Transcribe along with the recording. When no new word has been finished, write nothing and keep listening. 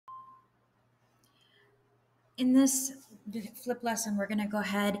In this flip lesson, we're going to go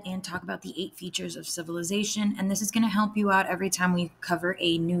ahead and talk about the 8 features of civilization. And this is going to help you out every time we cover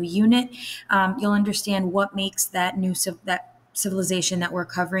a new unit. You'll understand what makes that that civilization that we're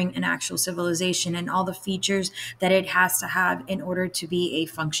covering an actual civilization and all the features that it has to have in order to be a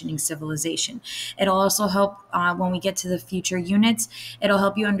functioning civilization. It'll also help when we get to the future units, it'll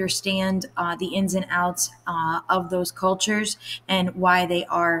help you understand the ins and outs of those cultures and why they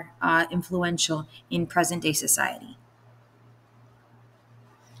are influential in present day society.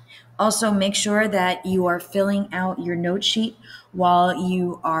 Also, make sure that you are filling out your note sheet while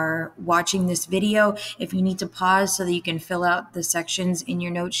you are watching this video. If you need to pause so that you can fill out the sections in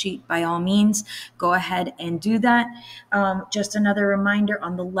your note sheet, by all means, go ahead and do that. Just another reminder,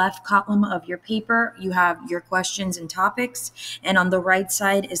 on the left column of your paper, you have your questions and topics, and on the right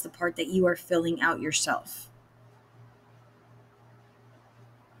side is the part that you are filling out yourself.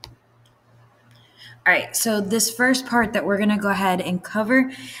 All right, so this first part that we're going to go ahead and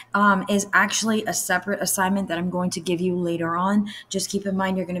cover is actually a separate assignment that I'm going to give you later on. Just keep in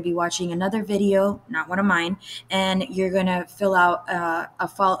mind you're going to be watching another video, not one of mine, and you're going to fill out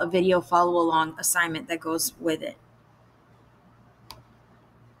a video follow along assignment that goes with it.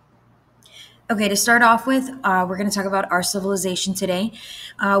 Okay, to start off with, we're going to talk about our civilization today.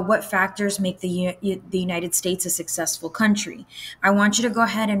 What factors make the United States a successful country? I want you to go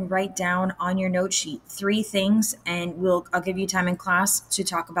ahead and write down on your note sheet 3 things, and I'll give you time in class to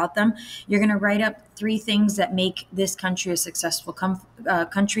talk about them. You're going to write up 3 things that make this country a successful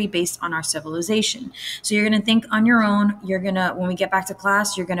country based on our civilization. So you're going to think on your own. When we get back to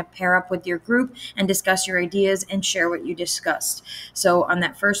class, you're going to pair up with your group and discuss your ideas and share what you discussed. So on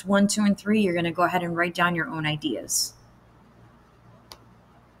that first 1, 2, and 3, you're going to go ahead and write down your own ideas.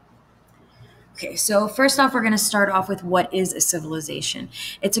 Okay, so first off, we're going to start off with what is a civilization.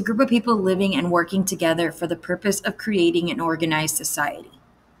 It's a group of people living and working together for the purpose of creating an organized society.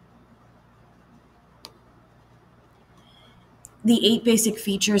 The 8 basic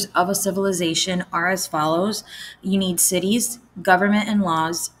features of a civilization are as follows. You need cities, government and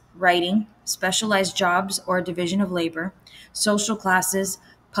laws, writing, specialized jobs or division of labor, social classes,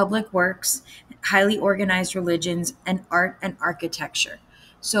 public works, highly organized religions, and art and architecture.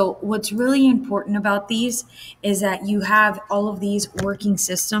 So what's really important about these is that you have all of these working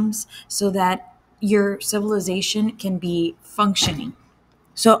systems so that your civilization can be functioning.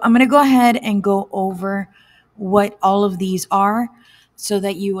 So I'm going to go ahead and go over what all of these are so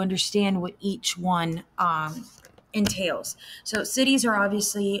that you understand what each one entails. So cities are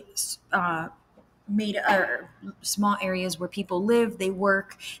obviously made small areas where people live, they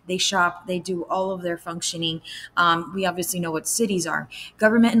work, they shop, they do all of their functioning. We obviously know what cities are.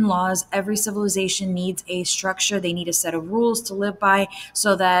 Government and laws, every civilization needs a structure. They need a set of rules to live by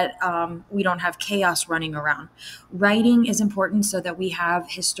so that we don't have chaos running around. Writing is important so that we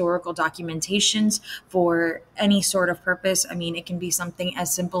have historical documentations for any sort of purpose. I mean, it can be something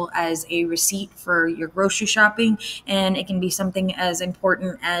as simple as a receipt for your grocery shopping, and it can be something as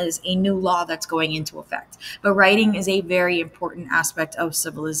important as a new law that's going into effect. But writing is a very important aspect of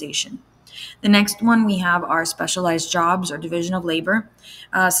civilization. The next one we have are specialized jobs or division of labor.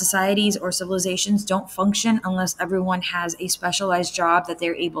 Societies or civilizations don't function unless everyone has a specialized job that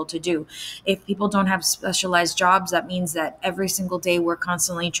they're able to do. If people don't have specialized jobs, that means that every single day we're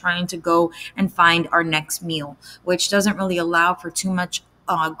constantly trying to go and find our next meal, which doesn't really allow for too much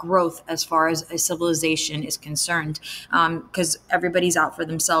growth as far as a civilization is concerned, because everybody's out for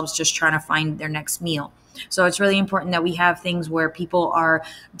themselves just trying to find their next meal. So it's really important that we have things where people are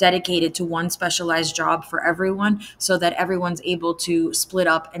dedicated to one specialized job for everyone so that everyone's able to split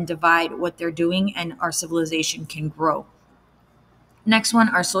up and divide what they're doing and our civilization can grow. Next one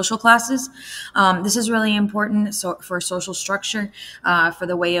are social classes. This is really important for social structure, for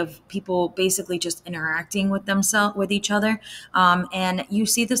the way of people basically just interacting with themselves, with each other. And you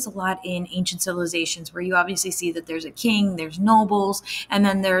see this a lot in ancient civilizations where you obviously see that there's a king, there's nobles, and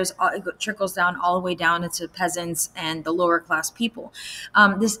then it trickles down all the way down into peasants and the lower class people.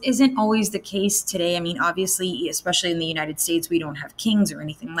 This isn't always the case today. I mean, obviously, especially in the United States, we don't have kings or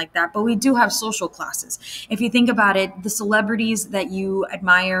anything like that, but we do have social classes. If you think about it, the celebrities that you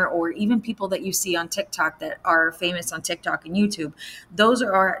admire, or even people that you see on TikTok that are famous on TikTok and YouTube, those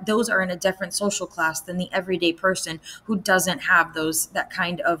are in a different social class than the everyday person who doesn't have that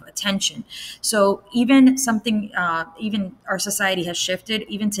kind of attention. So even our society has shifted.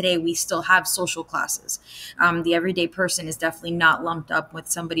 Even today, we still have social classes. The everyday person is definitely not lumped up with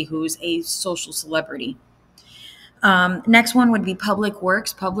somebody who's a social celebrity. Next one would be public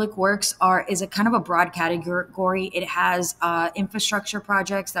works. Public works is a kind of a broad category. It has infrastructure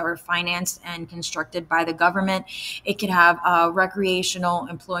projects that were financed and constructed by the government. It could have recreational,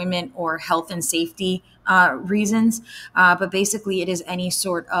 employment, or health and safety reasons. But basically, it is any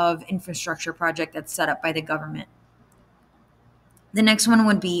sort of infrastructure project that's set up by the government. The next one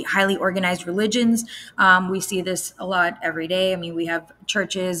would be highly organized religions. We see this a lot every day. I mean, we have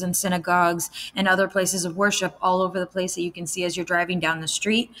churches and synagogues and other places of worship all over the place that you can see as you're driving down the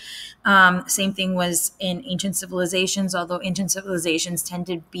street. Same thing was in ancient civilizations, although ancient civilizations tend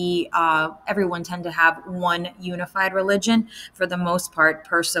to be, everyone tend to have one unified religion for the most part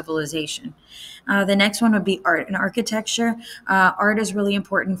per civilization. The next one would be art and architecture. Art is really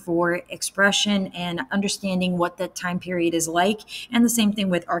important for expression and understanding what that time period is like. And the same thing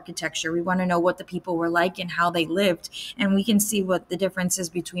with architecture. We want to know what the people were like and how they lived. And we can see what the difference is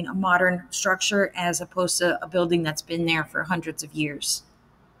between a modern structure as opposed to a building that's been there for hundreds of years.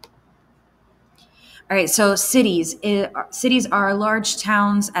 All right, so cities are large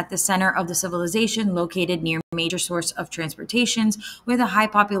towns at the center of the civilization, located near major source of transportations with a high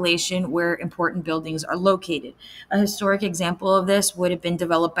population where important buildings are located. A historic example of this would have been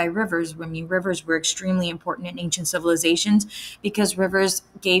developed by rivers. I mean, rivers were extremely important in ancient civilizations because rivers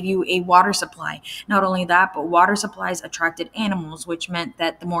gave you a water supply. Not only that, but water supplies attracted animals, which meant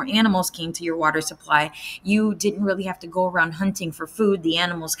that the more animals came to your water supply, you didn't really have to go around hunting for food. The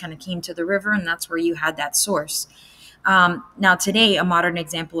animals kind of came to the river, and that's where you had that source. Now, today, a modern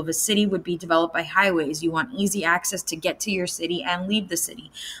example of a city would be developed by highways. You want easy access to get to your city and leave the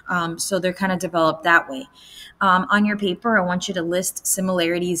city. So they're kind of developed that way. On your paper, I want you to list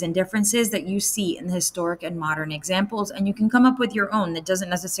similarities and differences that you see in the historic and modern examples, and you can come up with your own. That doesn't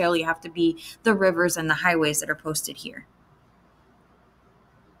necessarily have to be the rivers and the highways that are posted here.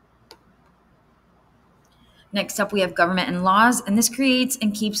 Next up, we have government and laws, and this creates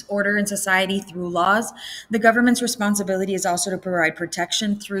and keeps order in society through laws. The government's responsibility is also to provide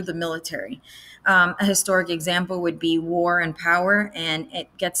protection through the military. A historic example would be War and Power, and it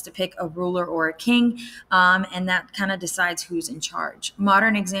gets to pick a ruler or a king, and that kind of decides who's in charge.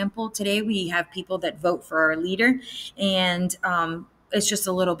 Modern example, today we have people that vote for our leader, and it's just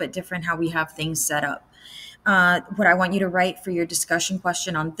a little bit different how we have things set up. What I want you to write for your discussion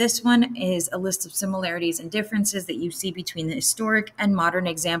question on this one is a list of similarities and differences that you see between the historic and modern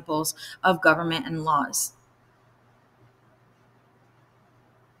examples of government and laws.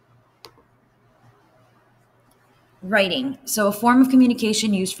 Writing. So, a form of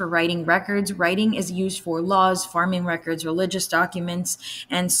communication used for writing records. Writing is used for laws, farming records, religious documents,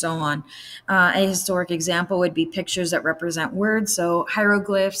 and so on. A historic example would be pictures that represent words. So,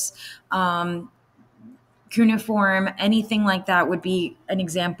 hieroglyphs, cuneiform, anything like that would be an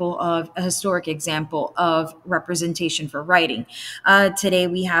example of a historic example of representation for writing. Today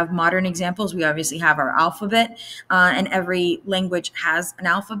we have modern examples. We obviously have our alphabet, and every language has an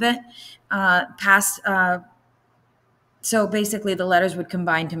alphabet. Past So basically, the letters would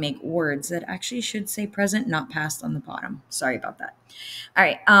combine to make words that actually should say present, not past on the bottom. Sorry about that. All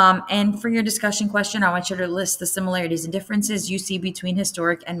right. And for your discussion question, I want you to list the similarities and differences you see between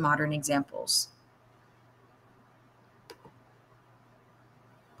historic and modern examples.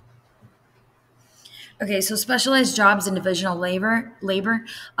 Okay, so specialized jobs and divisional labor.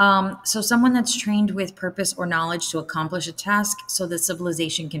 So someone that's trained with purpose or knowledge to accomplish a task so that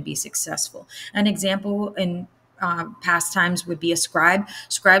civilization can be successful. An example in past times would be a scribe.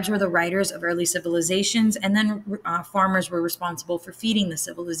 Scribes were the writers of early civilizations, and then farmers were responsible for feeding the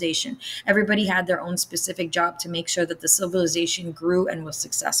civilization. Everybody had their own specific job to make sure that the civilization grew and was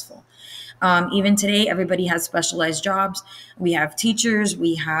successful. Even today, everybody has specialized jobs. We have teachers,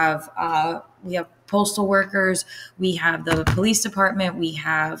 we have postal workers, we have the police department, we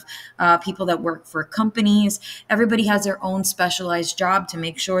have people that work for companies. Everybody has their own specialized job to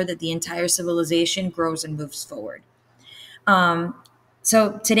make sure that the entire civilization grows and moves forward.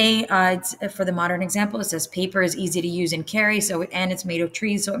 So today, for the modern example, it says paper is easy to use and carry, and it's made of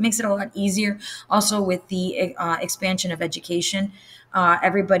trees, so it makes it a lot easier. Also, with the expansion of education,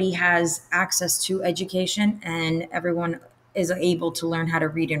 everybody has access to education, and everyone is able to learn how to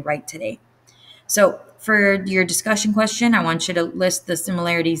read and write today. So for your discussion question, I want you to list the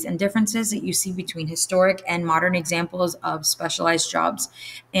similarities and differences that you see between historic and modern examples of specialized jobs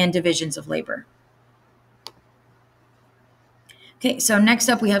and divisions of labor. Okay, so next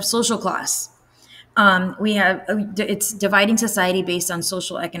up we have social class. It's dividing society based on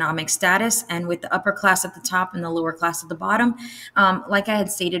social economic status, and with the upper class at the top and the lower class at the bottom. Like I had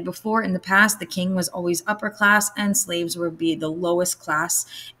stated before, in the past, the king was always upper class, and slaves would be the lowest class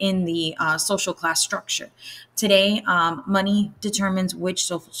in the social class structure. Today, money determines which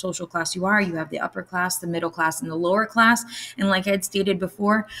social class you are. You have the upper class, the middle class, and the lower class. And like I had stated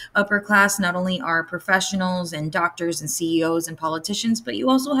before, upper class not only are professionals and doctors and CEOs and politicians, but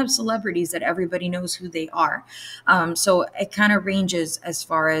you also have celebrities that everybody knows who they are. So it kind of ranges as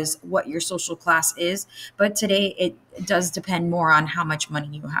far as what your social class is. But today, it does depend more on how much money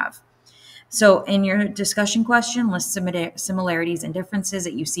you have. So, in your discussion question, list similarities and differences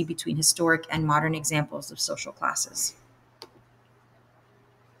that you see between historic and modern examples of social classes. All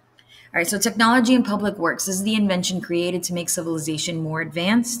right, so technology in public works. This is the invention created to make civilization more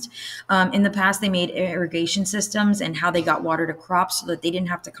advanced. In the past, they made irrigation systems and how they got water to crops so that they didn't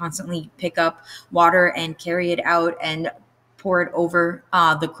have to constantly pick up water and carry it out and pour it over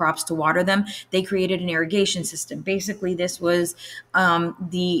the crops to water them. They created an irrigation system. Basically, this was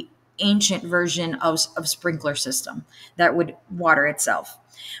the ancient version of sprinkler system that would water itself.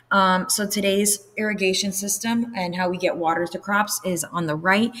 So today's irrigation system and how we get water to crops is on the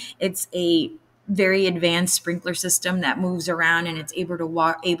right. It's a very advanced sprinkler system that moves around and it's able to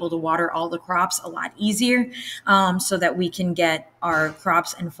water all the crops a lot easier, so that we can get our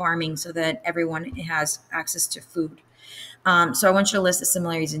crops and farming so that everyone has access to food. So I want you to list the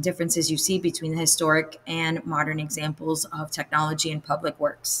similarities and differences you see between the historic and modern examples of technology in public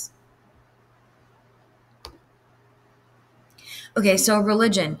works. Okay, so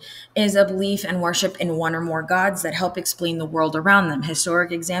religion is a belief and worship in one or more gods that help explain the world around them.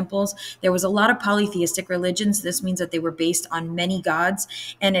 Historic examples, there was a lot of polytheistic religions. This means that they were based on many gods,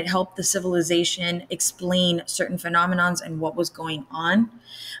 and it helped the civilization explain certain phenomenons and what was going on.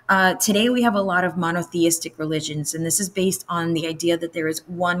 Today, we have a lot of monotheistic religions, and this is based on the idea that there is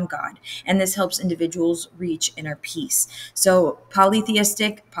one God, and this helps individuals reach inner peace. So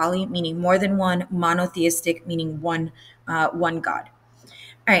polytheistic, poly meaning more than one, monotheistic meaning one God.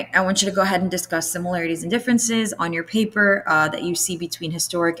 All right, I want you to go ahead and discuss similarities and differences on your paper that you see between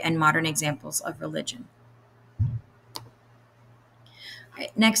historic and modern examples of religion.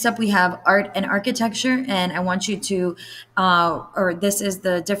 Next up, we have art and architecture, and I want you to, this is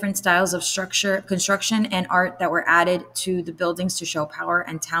the different styles of structure, construction, and art that were added to the buildings to show power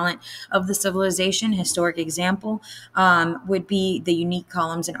and talent of the civilization. Historic example would be the unique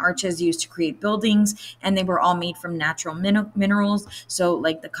columns and arches used to create buildings, and they were all made from natural minerals, so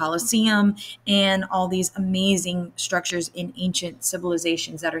like the Colosseum and all these amazing structures in ancient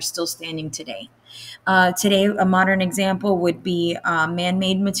civilizations that are still standing today. Today, a modern example would be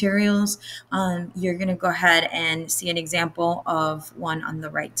man-made materials. You're going to go ahead and see an example of one on the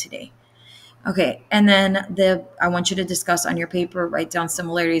right today. Okay, and then I want you to discuss on your paper, write down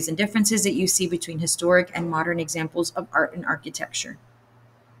similarities and differences that you see between historic and modern examples of art and architecture.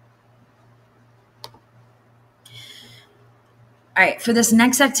 All right, for this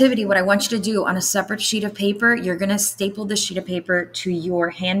next activity, what I want you to do on a separate sheet of paper, you're going to staple this sheet of paper to your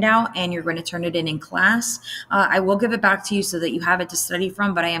handout and you're going to turn it in class. I will give it back to you so that you have it to study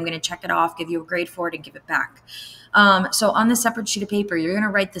from, but I am going to check it off, give you a grade for it, and give it back. So on this separate sheet of paper, you're going to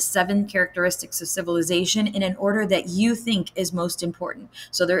write the 7 characteristics of civilization in an order that you think is most important.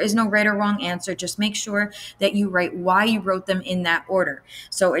 So there is no right or wrong answer. Just make sure that you write why you wrote them in that order.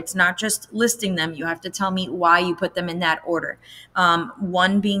 So it's not just listing them. You have to tell me why you put them in that order.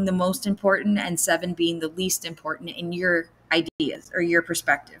 1 being the most important and 7 being the least important in your ideas or your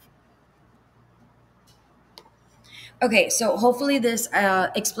perspective. Okay, so hopefully this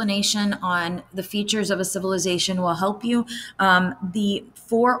explanation on the features of a civilization will help you. The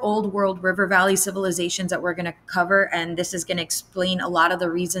 4 old world river valley civilizations that we're going to cover, and this is going to explain a lot of the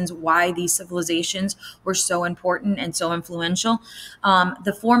reasons why these civilizations were so important and so influential.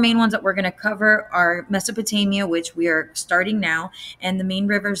 The 4 main ones that we're going to cover are Mesopotamia, which we are starting now, and the main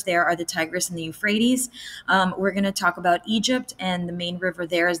rivers there are the Tigris and the Euphrates. We're going to talk about Egypt, and the main river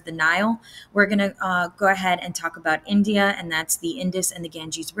there is the Nile. We're going to go ahead and talk about India, and that's the Indus and the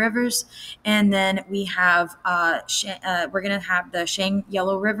Ganges rivers. And then we have we're going to have the Shang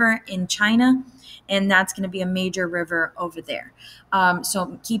Yellow River in China, and that's going to be a major river over there.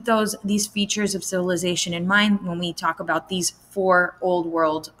 So keep these features of civilization in mind when we talk about these 4 old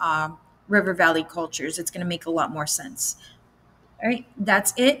world river valley cultures. It's going to make a lot more sense. All right,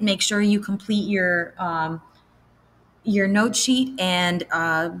 that's it. Make sure you complete your note sheet and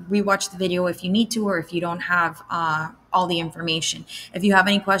rewatch the video if you need to, or if you don't have all the information. If you have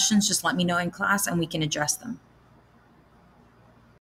any questions, just let me know in class and we can address them.